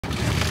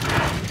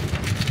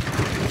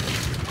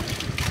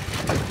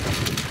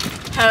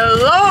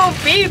Hello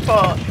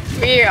people!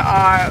 We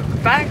are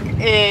back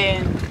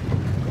in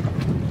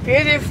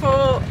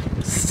beautiful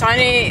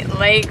sunny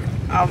Lake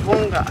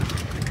Avunga.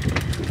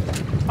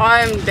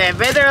 I'm the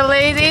weather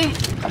lady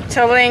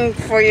telling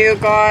for you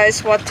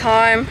guys what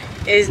time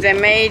is the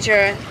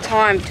major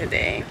time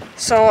today.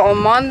 So on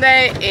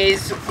Monday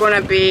is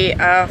gonna be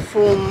a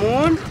full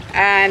moon,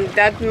 and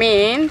that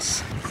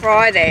means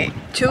Friday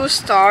 2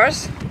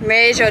 stars.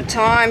 Major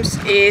times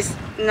is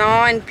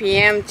 9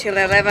 p.m. till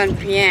 11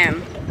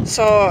 p.m.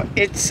 So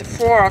it's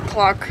 4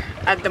 o'clock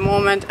at the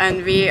moment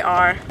and we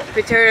are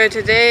prepared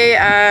today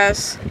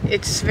as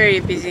it's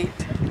very busy.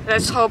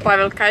 Let's hope I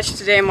will catch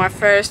today my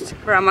first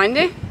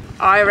barramundi.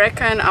 I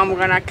reckon I'm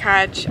gonna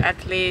catch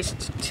at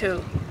least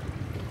 2.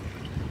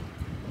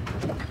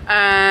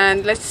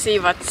 And let's see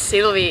what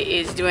Sylvie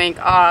is doing.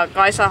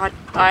 Guys,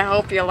 I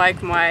hope you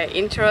like my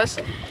intros.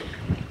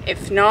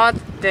 If not,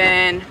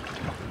 then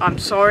I'm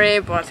sorry,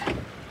 but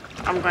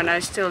I'm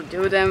gonna still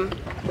do them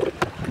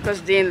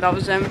because Dean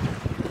loves them.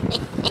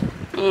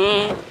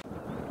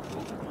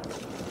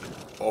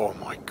 Oh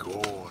my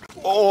god.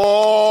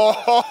 Oh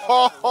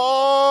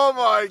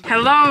my god.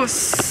 Hello,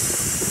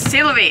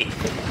 Sylvie.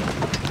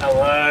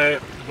 Hello,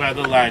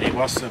 weather lady.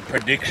 What's the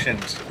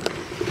predictions?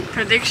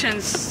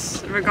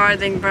 Predictions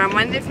regarding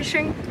barramundi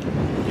fishing?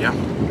 Yeah.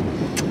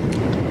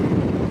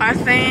 I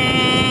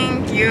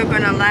think you're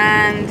gonna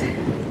land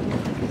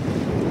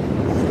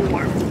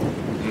 4.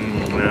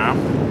 Yeah.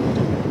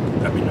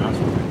 That'd be nice.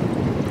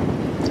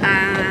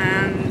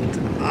 And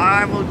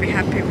I will be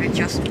happy with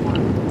just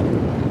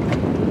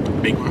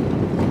 1. Big one?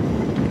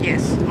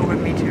 Yes, over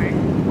metering.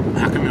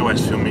 How come you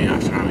always film me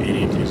after I'm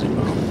eating too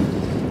well?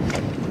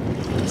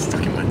 It's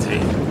stuck in my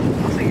teeth.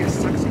 I think it's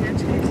stuck in your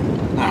teeth.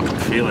 Oh, I can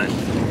feel it.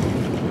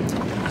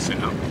 That's it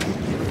up.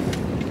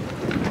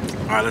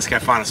 Alright, let's go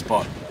find a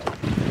spot.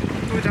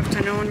 Good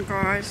afternoon,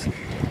 guys.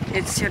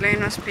 It's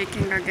Jelena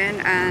speaking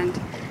again, and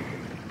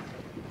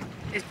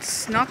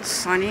it's not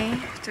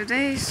sunny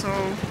today, so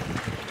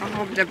I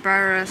hope the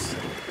barras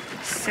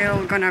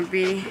still gonna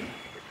be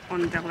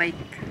on the lake.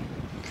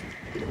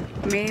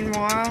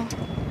 Meanwhile,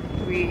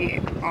 we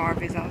are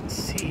without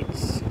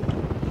seats.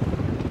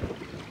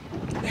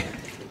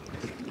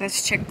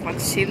 Let's check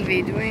what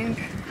Sylvie doing.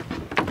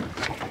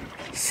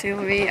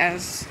 Sylvie,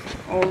 as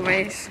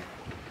always,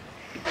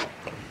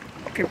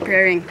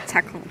 preparing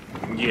tackle.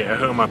 Yeah,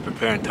 who am I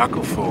preparing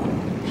tackle for?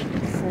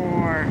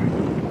 For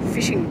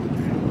fishing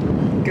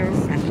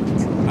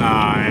girlfriend.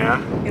 Yeah.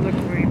 You look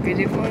very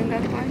beautiful in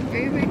that one,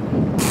 baby.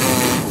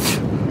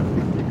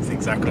 That's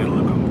exactly the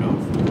look I'm going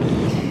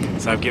for.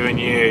 So I've given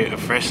you a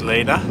fresh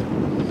leader,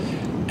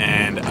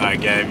 and I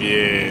gave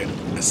you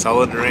a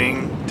solid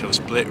ring to a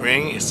split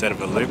ring instead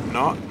of a loop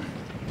knot.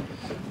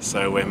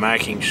 So we're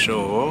making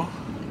sure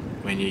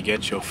when you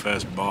get your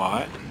first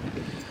bite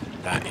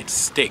that it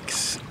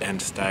sticks and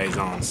stays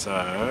on. So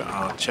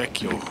I'll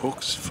check your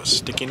hooks for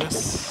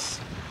stickiness.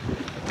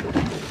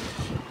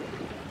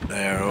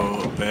 They're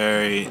all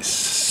very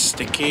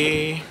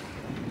sticky.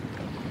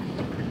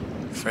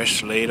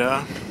 Fresh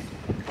leader.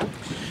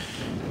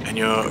 And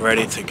you're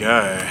ready to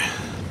go,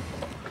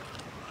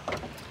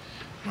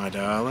 my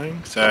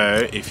darling.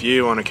 So if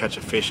you want to catch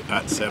a fish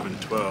at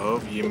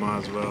 7:12, you might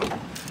as well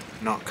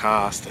not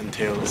cast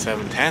until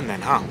 7:10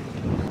 then, huh?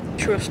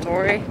 True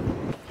story.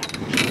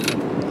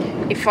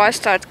 If I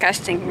start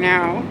casting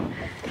now,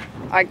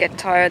 I get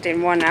tired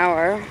in 1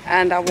 hour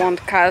and I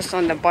won't cast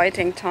on the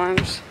biting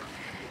times.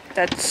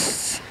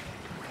 That's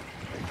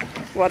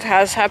what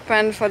has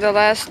happened for the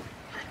last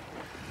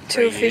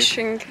 2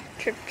 fishing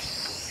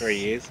trips. 3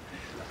 years.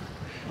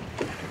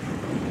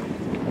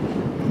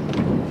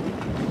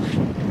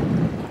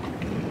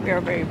 We are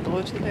very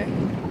blue today.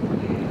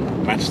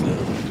 Match the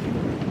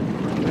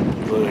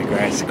blue and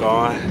grey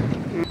sky.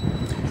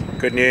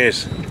 Good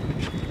news.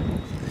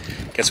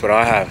 Guess what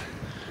I have?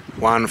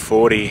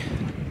 140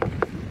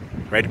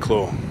 red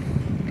claw.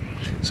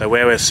 So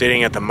where we're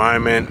sitting at the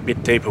moment, a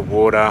bit deeper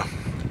water,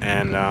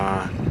 and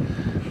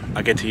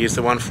I get to use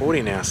the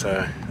 140 now.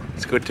 So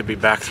it's good to be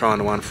back throwing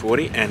the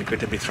 140 and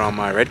good to be throwing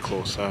my red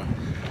claw. So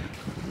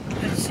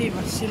let's see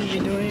what Sylvie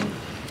doing.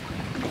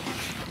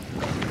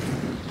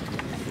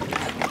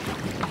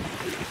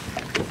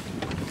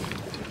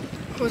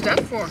 Who's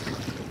that for?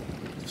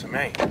 it's for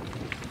me.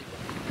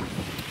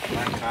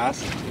 1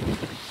 cast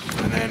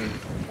and then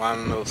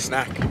 1 little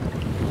snack.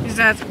 Is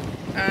that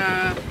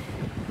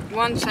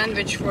 1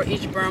 sandwich for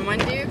each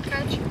barramundi you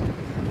catch?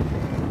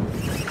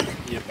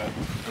 Yeah, but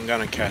I'm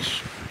gonna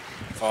catch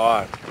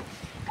 5.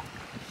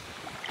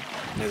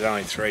 There's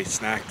only 3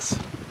 snacks.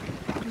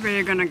 But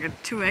you're gonna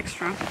get 2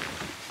 extra.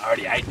 I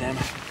already ate them.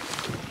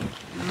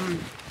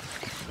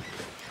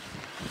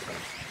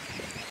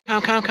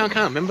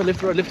 Come. Remember,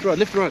 lift the rod. Keep the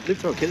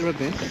rod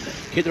bent.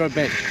 Keep the rod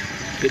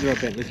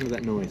bent. Listen to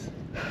that noise.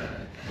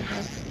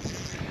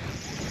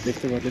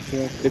 Lift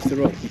the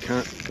rod. You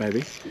can't,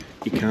 baby.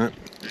 You can't.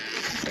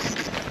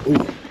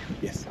 Ooh,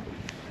 yes.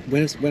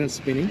 When it's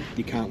spinning,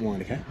 you can't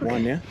wind, okay?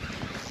 Wind now.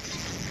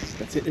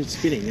 That's it, it's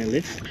spinning. Now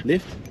lift.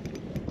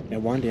 Now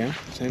wind down,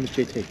 same as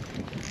GT.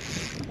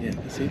 Yeah,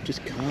 that's it,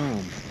 just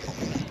calm.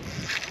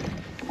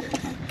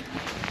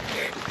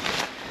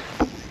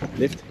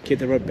 Lift, keep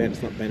the rod bent,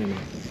 it's not bent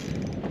enough.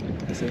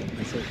 That's it,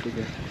 good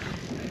girl.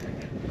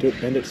 Do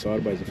it, bend it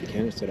sideways if you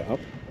can instead of up.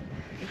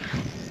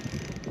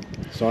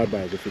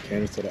 Sideways if you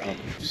can instead of up.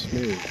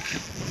 Smooth.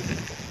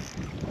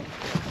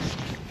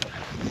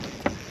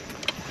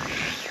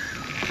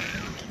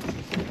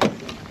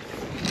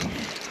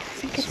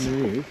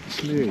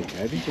 Smooth,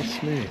 baby, just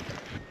smooth.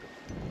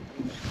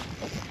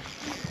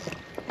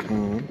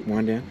 Calm,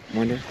 wind down.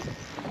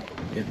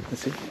 Yeah,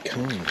 that's it,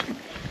 calm.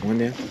 Wind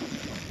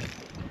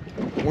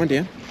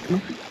down, come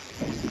on.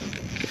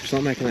 If it's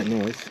not making that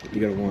noise,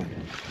 you gotta wind.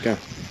 Go,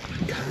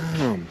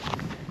 calm.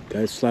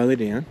 Go slowly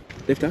down,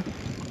 lift up,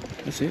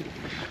 that's it.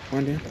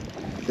 Wind down,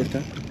 lift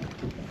up,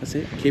 that's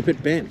it. Keep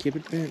it bent,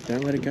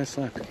 don't let it go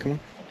slack. Come on,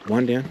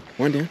 wind down,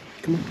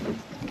 come on.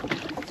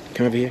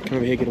 Come over here,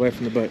 get away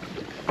from the boat.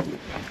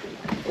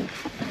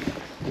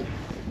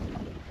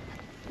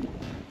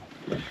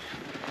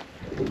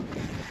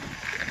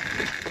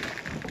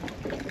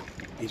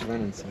 He's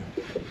running, so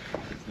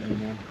let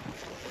him run.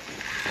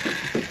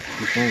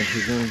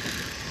 He's running.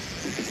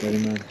 Just let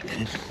him run.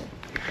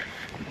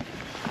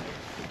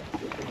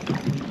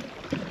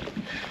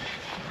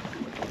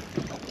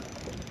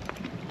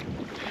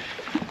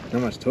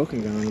 Not much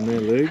talking going on there,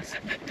 Lugs.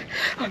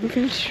 I'm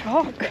in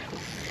shock.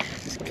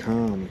 Just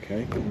calm,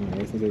 okay?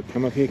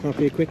 Come up here,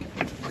 quick.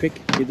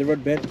 Keep the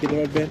rod bent, Keep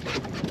it bent.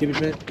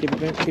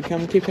 Keep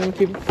coming.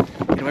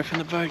 Get away from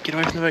the boat,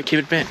 Keep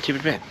it bent.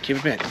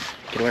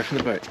 Get away from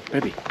the boat,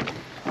 baby.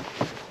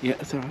 Yeah,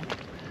 that's alright.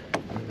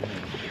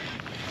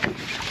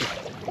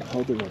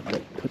 Hold the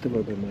rod, put the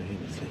rod in my hand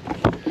and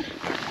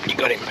see. You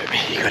got him, baby,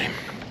 you got him.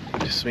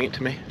 Just swing it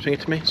to me.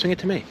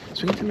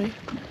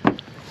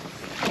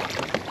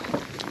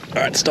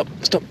 Alright, stop.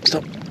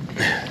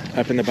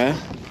 Open the bar.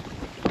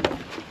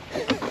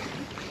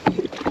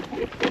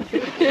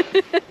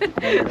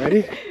 Are you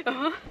ready?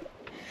 Uh-huh.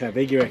 How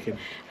big you reckon?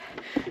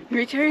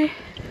 Metery?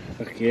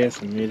 Fuck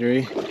yes, a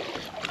metery.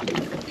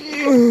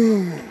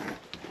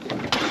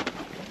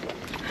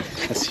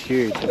 That's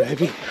huge,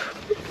 baby.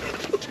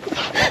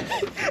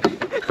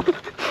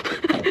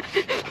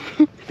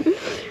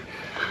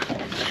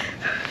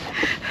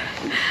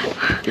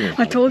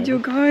 I told you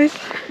guys.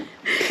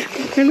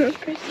 I'm gonna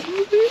catch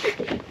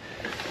something.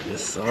 The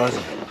size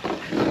of it.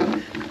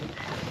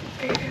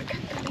 Baby, I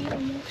can't believe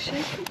I'm all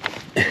shaking.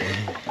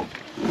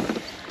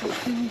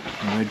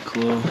 Red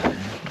claw.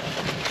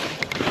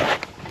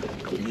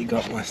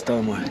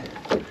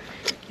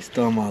 You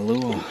stole my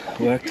lure.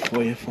 Worked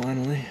for you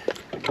finally.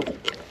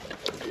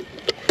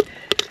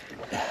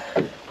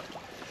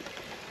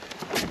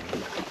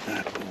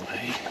 That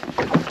way.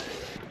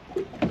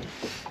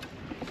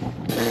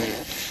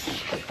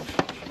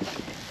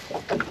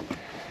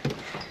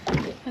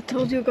 I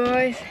told you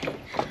guys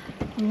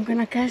I'm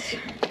gonna catch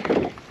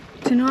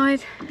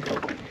tonight.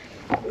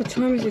 What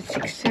time is it?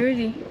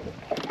 6:30.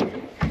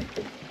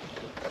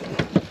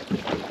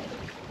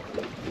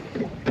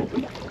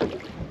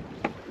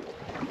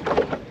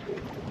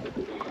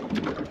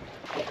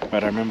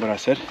 But I remember what I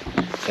said.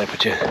 So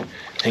put your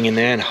thing in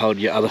there and hold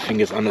your other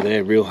fingers under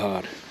there real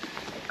hard.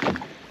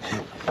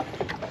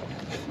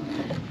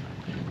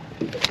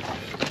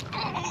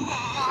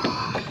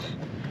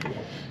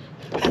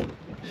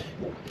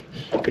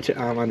 Put your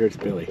arm under its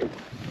belly.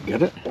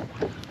 Got it?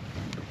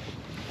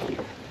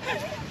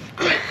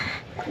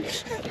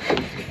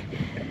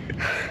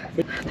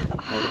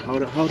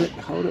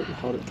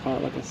 Hold it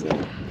tight like I said.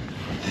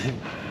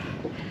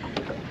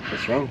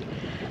 What's wrong?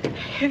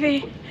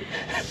 Heavy.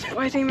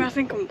 Sweating, I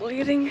think I'm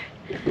bleeding.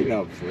 You're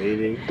not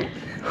bleeding.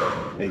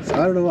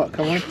 Excited or what?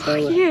 Come on,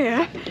 tell her.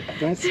 Yeah.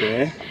 Don't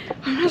swear.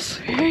 I'm not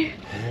swearing.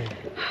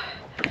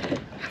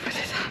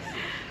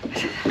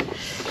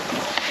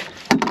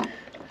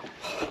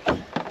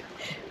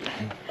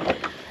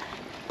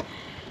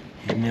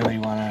 He's nearly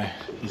 10.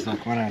 He's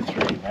like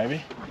 103,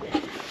 baby.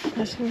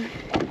 That's right.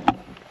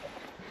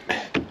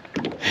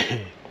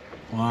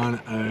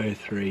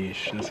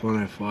 103-ish. That's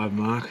 105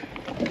 mark.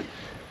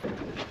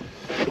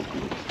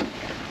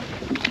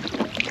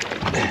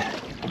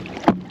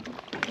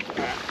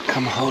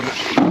 Come hold it,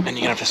 and you're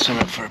gonna have to swim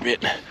it for a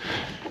bit.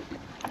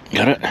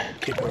 Got it?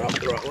 Keep her up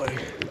the right way.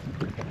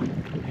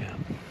 Yeah.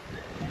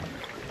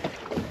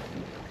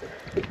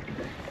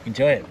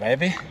 Enjoy it,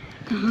 baby.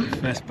 The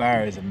first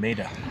bar is a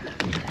metre.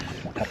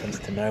 Happens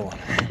to no one.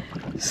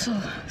 So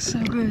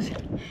good.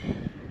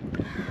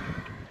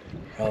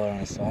 Roll her on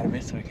the side a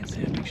bit so we can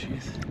see how big she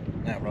is.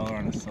 Now roll her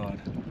on the side.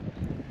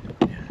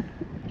 Yeah.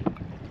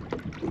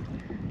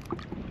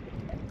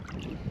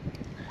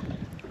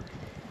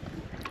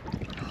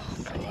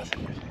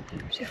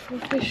 Beautiful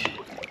fish.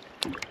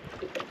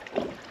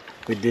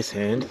 With this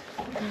hand,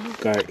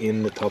 go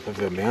in the top of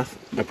her mouth.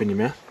 Open your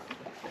mouth.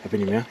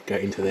 Go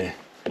into there.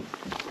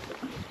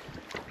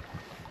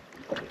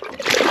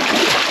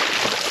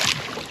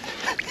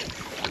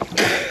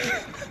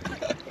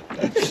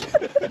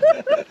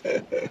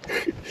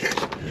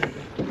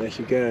 There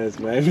she goes,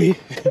 baby.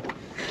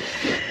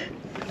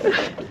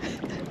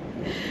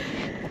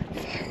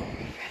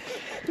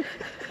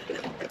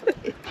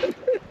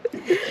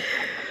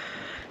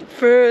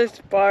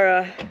 first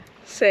para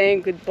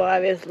saying goodbye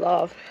with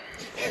love.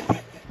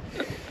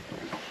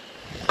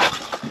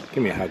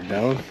 Give me a hug,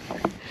 darling.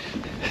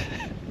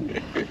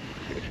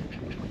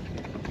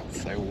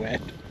 So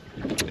wet.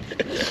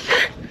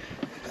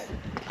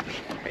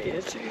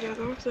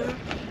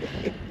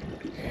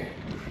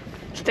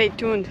 Stay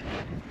tuned.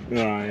 Oh,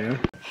 yeah.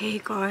 Hey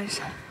guys,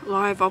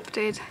 live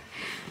update.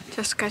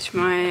 Just catch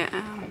my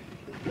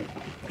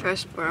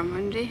first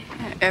barramundi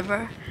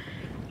ever,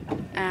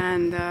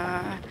 and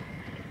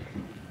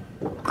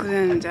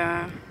couldn't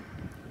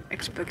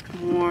expect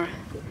more.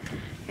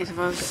 It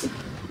was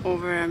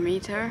over a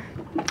meter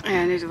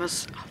and it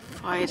was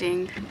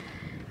fighting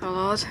a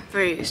lot.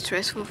 Very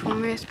stressful for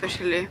me,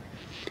 especially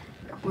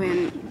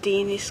when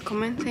Dean is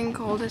commenting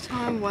all the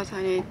time what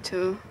I need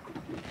to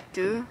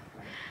do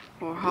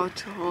or how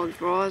to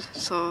hold rod.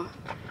 So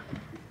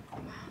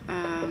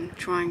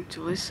trying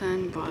to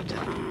listen, but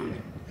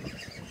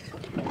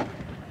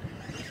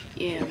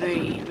yeah,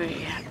 very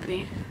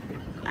happy,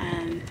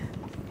 and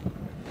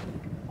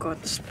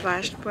got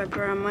splashed by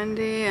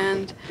barramundi,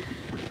 and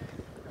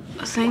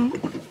I think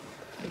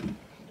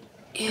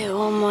yeah,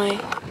 all my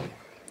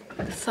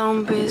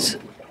thumb is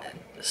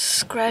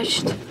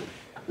scratched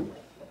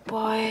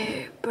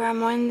by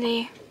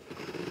barramundi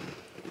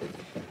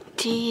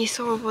teeth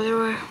or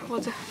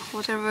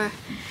whatever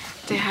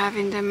they have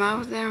in their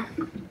mouth there.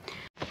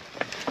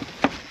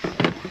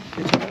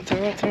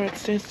 It's alright,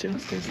 stand still,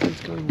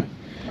 it's going away.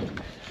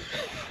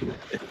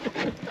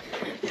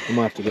 I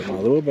might have to get my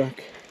lure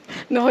back.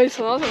 No, it's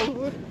not a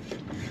lure.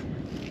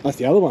 That's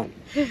the other one.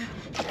 Yeah.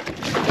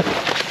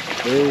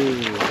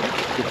 Ooh,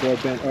 good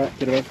rod bent. Alright,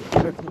 get it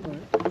over.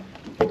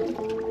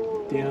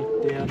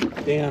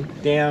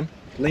 Down.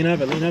 Lean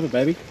over,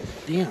 baby.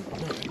 Down.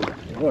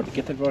 Rod,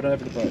 get the rod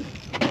over the boat.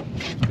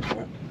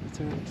 Alright, it's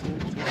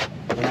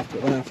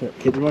alright. Run after it.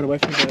 Keep the rod away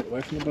from the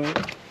boat,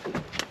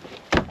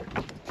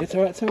 It's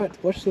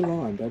alright. Watch the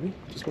line, baby.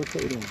 Just watch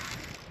what you're doing.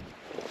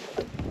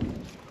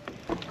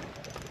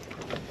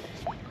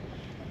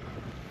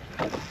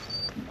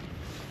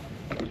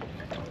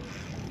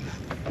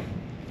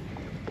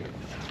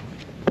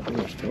 Too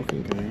much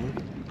talking going on.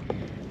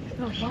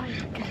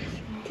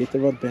 Keep the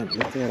rod bent,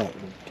 lift it up.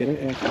 Get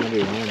it out from under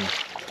your arm.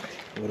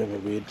 Whatever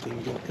weird thing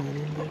you got going on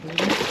there, baby.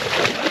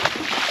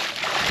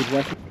 Keep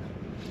watching.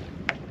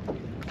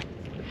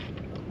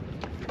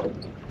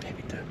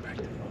 Baby, don't break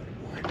the rod.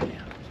 Wind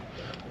down.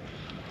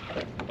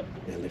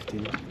 Now lift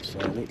him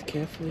slowly,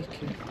 carefully.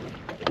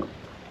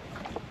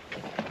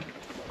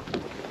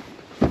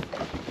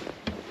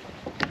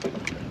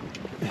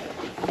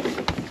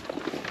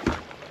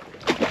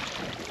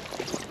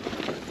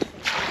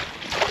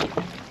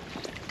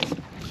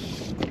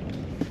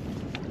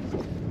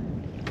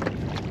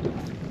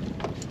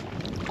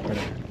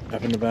 Right,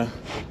 up in the bar.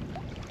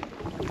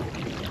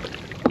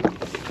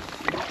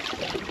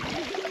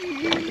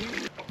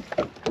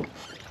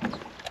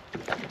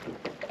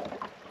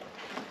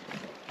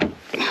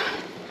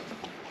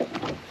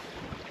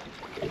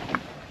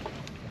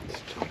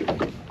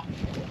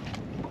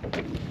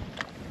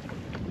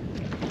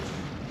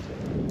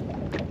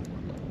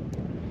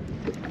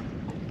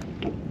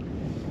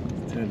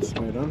 Turn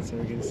straight on so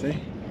we can see.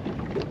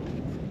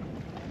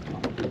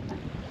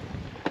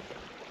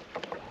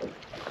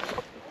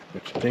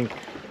 What you think?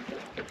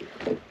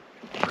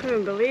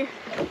 Couldn't believe.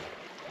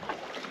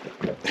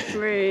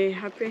 Very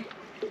happy.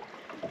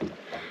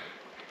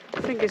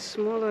 I think it's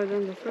smaller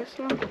than the first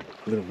one.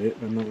 A little bit,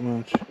 but not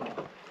much.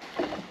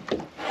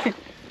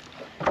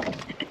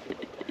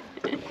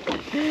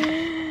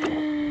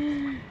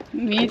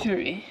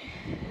 Meatery.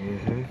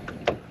 Mm-hmm.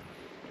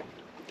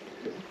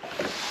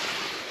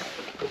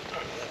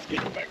 Let's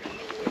get it back in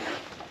the water.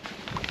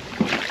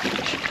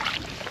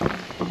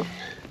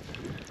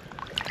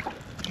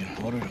 You can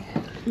hold it on.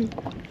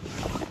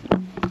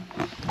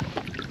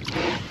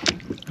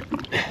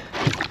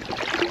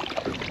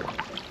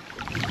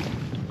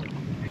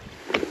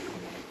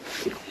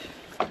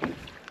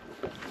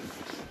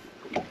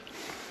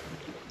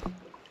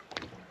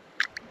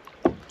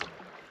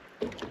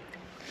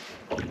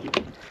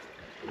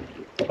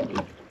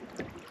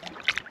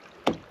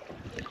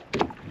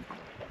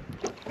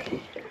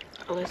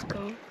 Let's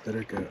go. Let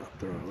her go up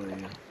the right way,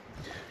 yeah.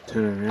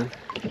 Turn her around,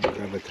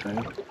 grab her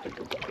tail.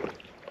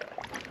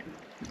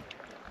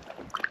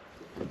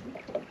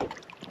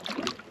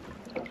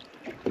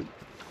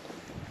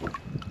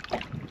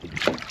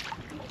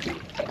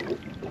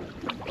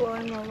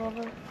 Blowing all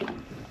over.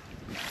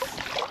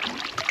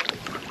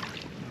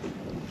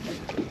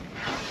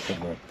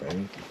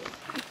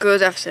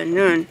 Good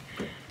afternoon.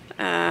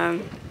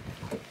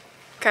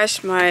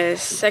 Catch my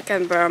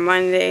second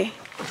barramundi,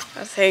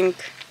 I think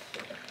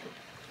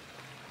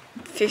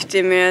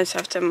 15 minutes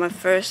after my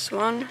first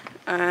one,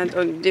 and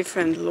on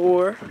different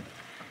lure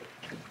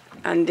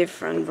and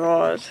different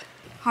rod.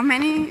 How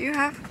many you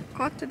have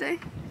caught today?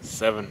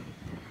 7.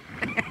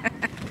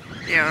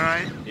 Yeah,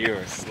 right. You're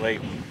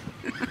asleep.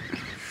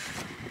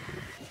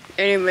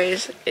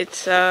 Anyways,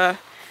 it's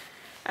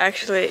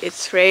actually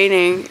it's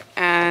raining,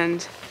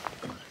 and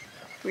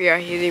we are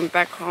heading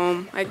back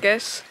home, I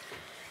guess.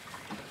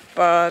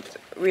 But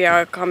we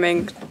are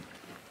coming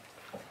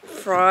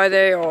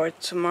Friday or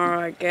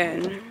tomorrow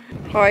again.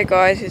 Hi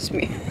guys, it's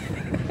me.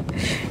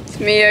 It's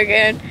me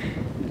again.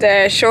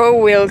 The show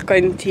will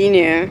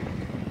continue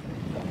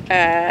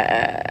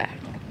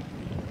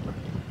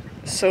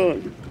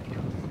soon.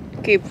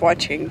 Keep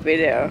watching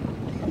video.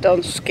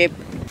 Don't skip.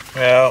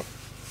 Well,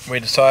 we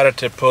decided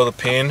to pull the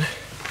pin,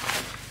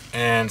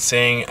 and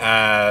seeing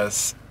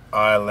as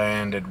I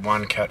landed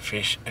one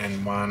catfish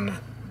and one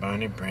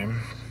bony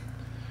brim,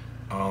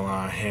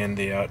 I'll hand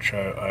the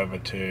outro over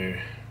to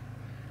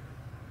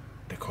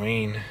the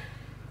Queen.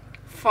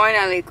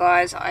 Finally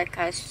guys, I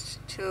catched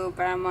 2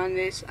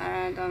 barramundis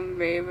and I'm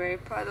very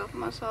proud of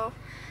myself.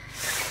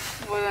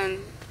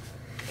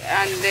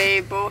 And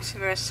they both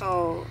were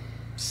so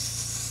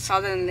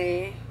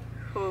suddenly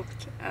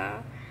hooked.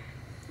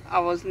 I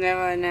was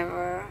never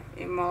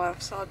in my life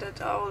thought that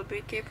I would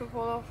be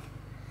capable of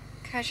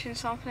catching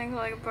something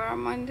like a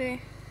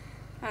barramundi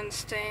and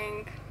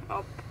staying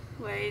up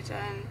late,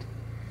 and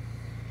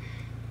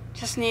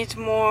just need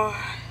more,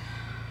 I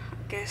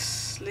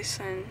guess,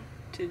 listen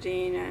to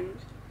Dean. And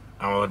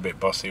I'm a little bit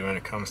bossy when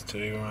it comes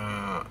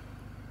to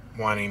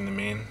winding them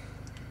in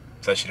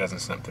so she doesn't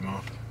snap them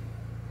off.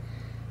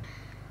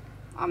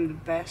 I'm the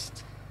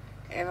best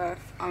ever.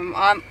 I'm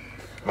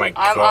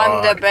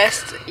the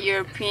best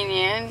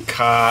European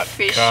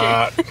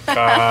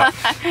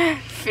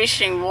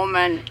fishing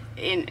woman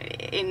in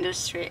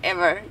industry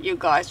ever. You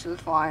guys will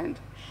find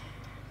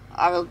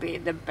I will be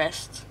the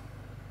best.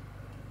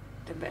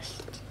 The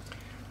best.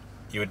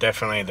 You were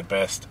definitely the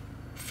best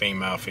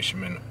female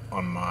fisherman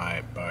on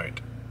my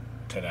boat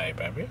today,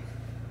 baby.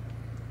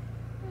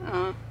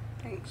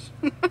 Thanks.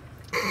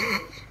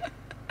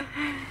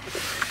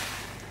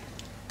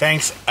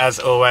 Thanks as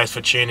always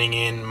for tuning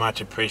in,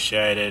 much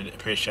appreciated.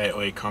 Appreciate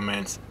all your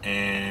comments,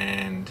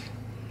 and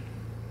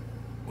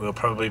we'll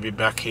probably be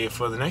back here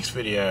for the next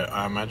video,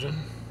 I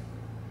imagine.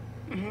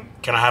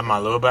 Can I have my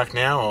lure back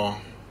now,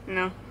 or?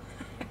 No.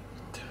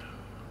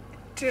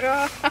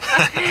 Ta-da.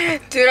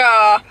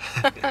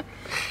 Ta-da.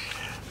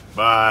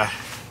 Bye.